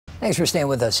Thanks for staying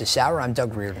with us this hour. I'm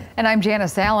Doug Reardon. And I'm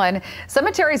Janice Allen.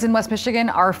 Cemeteries in West Michigan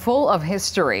are full of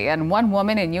history, and one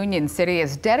woman in Union City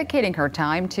is dedicating her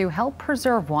time to help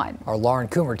preserve one. Our Lauren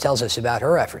Coomer tells us about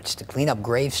her efforts to clean up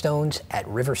gravestones at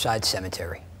Riverside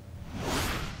Cemetery.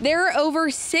 There are over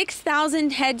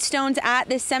 6,000 headstones at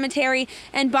this cemetery,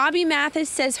 and Bobby Mathis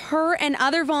says her and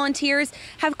other volunteers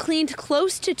have cleaned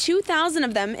close to 2,000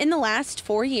 of them in the last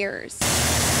 4 years.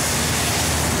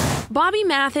 Bobby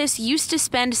Mathis used to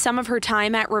spend some of her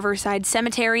time at Riverside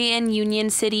Cemetery in Union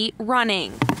City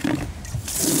running.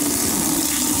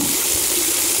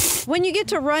 When you get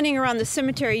to running around the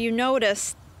cemetery, you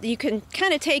notice you can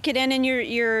kind of take it in, and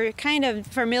you're kind of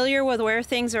familiar with where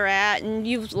things are at, and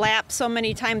you've lapped so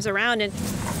many times around it.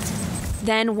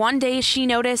 Then one day she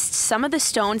noticed some of the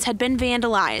stones had been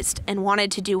vandalized and wanted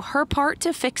to do her part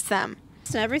to fix them.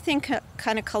 And everything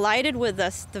kind of collided with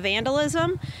the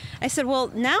vandalism. I said, well,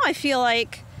 now I feel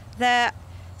like that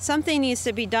something needs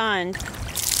to be done.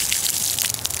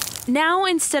 Now,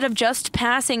 instead of just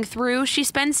passing through, she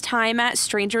spends time at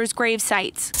strangers' grave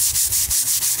sites,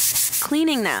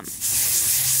 cleaning them.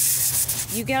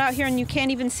 You get out here and you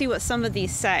can't even see what some of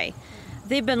these say.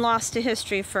 They've been lost to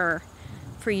history for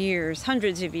years,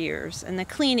 hundreds of years, and the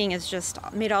cleaning has just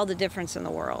made all the difference in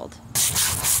the world.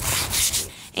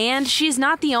 And she's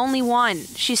not the only one.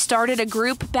 She started a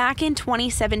group back in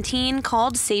 2017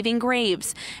 called Saving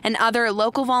Graves, and other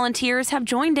local volunteers have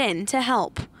joined in to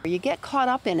help. You get caught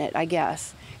up in it, I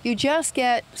guess. You just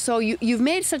get, so you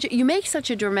make such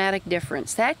a dramatic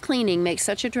difference. That cleaning makes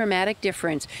such a dramatic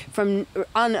difference from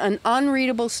on an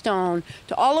unreadable stone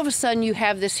to all of a sudden you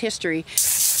have this history.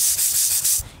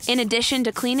 In addition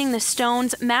to cleaning the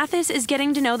stones, Mathis is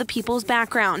getting to know the people's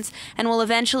backgrounds and will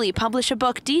eventually publish a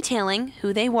book detailing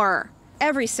who they were.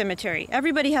 Every cemetery,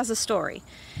 everybody has a story.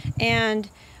 And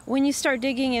when you start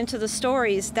digging into the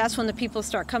stories, that's when the people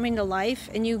start coming to life,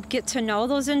 and you get to know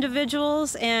those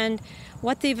individuals and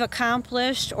what they've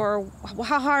accomplished, or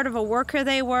how hard of a worker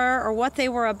they were, or what they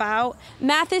were about.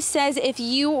 Mathis says if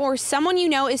you or someone you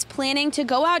know is planning to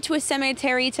go out to a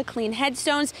cemetery to clean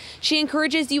headstones, she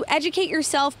encourages you educate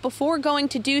yourself before going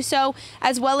to do so,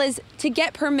 as well as to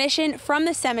get permission from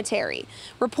the cemetery.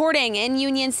 Reporting in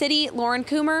Union City, Lauren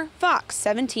Coomer, Fox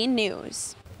 17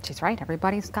 News. She's right.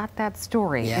 Everybody's got that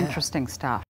story. Yeah. Interesting stuff.